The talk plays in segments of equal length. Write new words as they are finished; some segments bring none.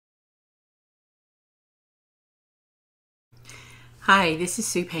Hi, this is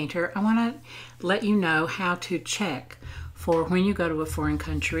Sue Painter. I want to let you know how to check for when you go to a foreign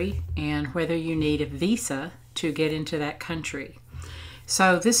country and whether you need a visa to get into that country.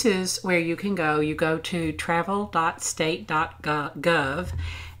 So this is where you can go. You go to travel.state.gov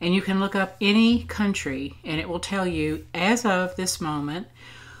and you can look up any country and it will tell you as of this moment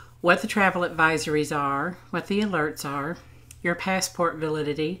what the travel advisories are, what the alerts are, your passport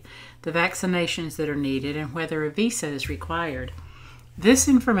validity, the vaccinations that are needed, and whether a visa is required. This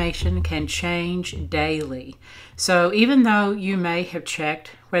information can change daily. So even though you may have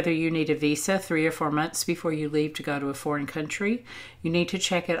checked whether you need a visa 3 or 4 months before you leave to go to a foreign country, you need to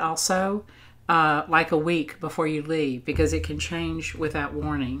check it also like a week before you leave, because it can change without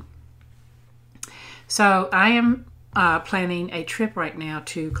warning. So I am planning a trip right now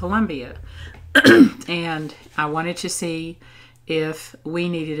to Colombia and I wanted to see if we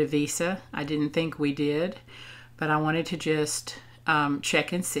needed a visa. I didn't think we did, but I wanted to just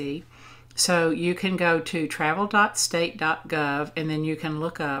check and see. So you can go to travel.state.gov and then you can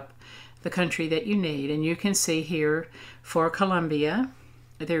look up the country that you need, and you can see here for Colombia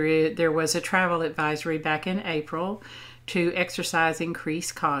there was a travel advisory back in April to exercise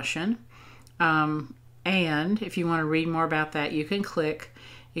increased caution, and if you want to read more about that, you can click.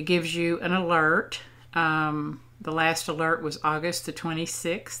 It gives you an alert. The last alert was August the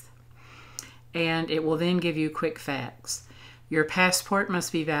 26th, and it will then give you quick facts. Your passport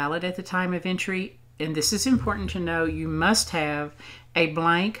must be valid at the time of entry, and this is important to know. You must have a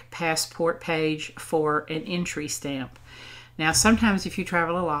blank passport page for an entry stamp. Now, sometimes if you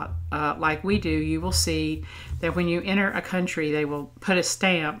travel a lot, like we do, you will see that when you enter a country, they will put a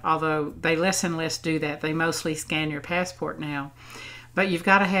stamp, although they less and less do that. They mostly scan your passport now. But you've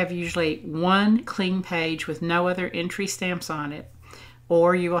got to have usually one clean page with no other entry stamps on it,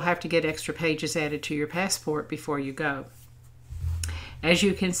 or you will have to get extra pages added to your passport before you go. As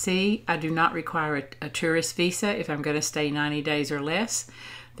you can see, I do not require a tourist visa if I'm going to stay 90 days or less.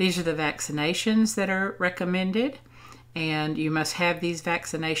 These are the vaccinations that are recommended, and you must have these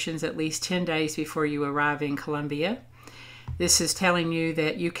vaccinations at least 10 days before you arrive in Colombia. This is telling you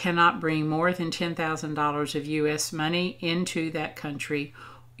that you cannot bring more than $10,000 of U.S. money into that country.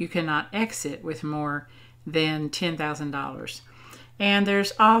 You cannot exit with more than $10,000. And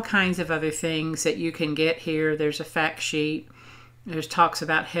there's all kinds of other things that you can get here. There's a fact sheet. There's talks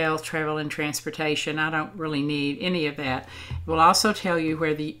about health, travel, and transportation. I don't really need any of that. It will also tell you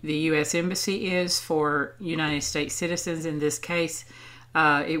where the U.S. Embassy is for United States citizens. In this case,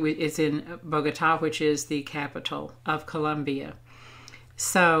 it's in Bogota, which is the capital of Colombia.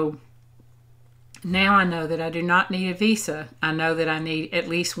 So now I know that I do not need a visa. I know that I need at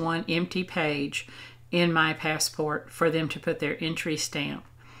least one empty page in my passport for them to put their entry stamp.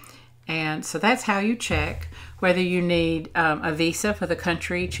 And so that's how you check whether you need a visa for the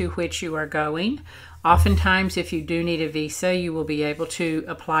country to which you are going. Oftentimes, if you do need a visa, you will be able to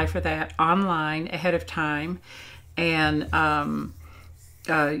apply for that online ahead of time and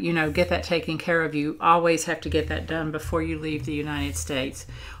get that taken care of. You always have to get that done before you leave the United States.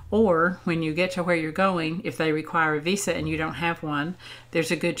 Or when you get to where you're going, if they require a visa and you don't have one, there's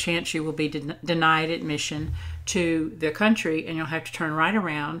a good chance you will be denied admission to the country, and you'll have to turn right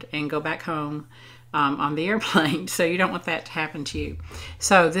around and go back home on the airplane. So you don't want that to happen to you.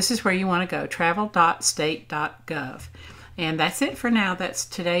 So this is where you want to go, travel.state.gov. And that's it for now. That's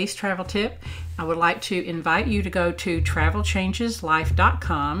today's travel tip. I would like to invite you to go to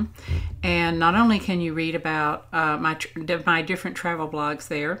travelchangeslife.com, and not only can you read about my different travel blogs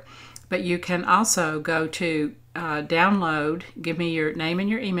there, but you can also go to download, give me your name and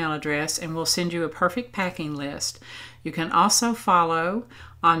your email address, and we'll send you a perfect packing list. You can also follow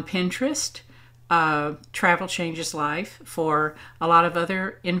on Pinterest, Travel Changes Life, for a lot of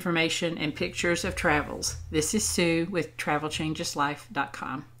other information and pictures of travels. This is Sue with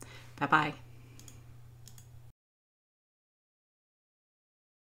travelchangeslife.com. Bye-bye.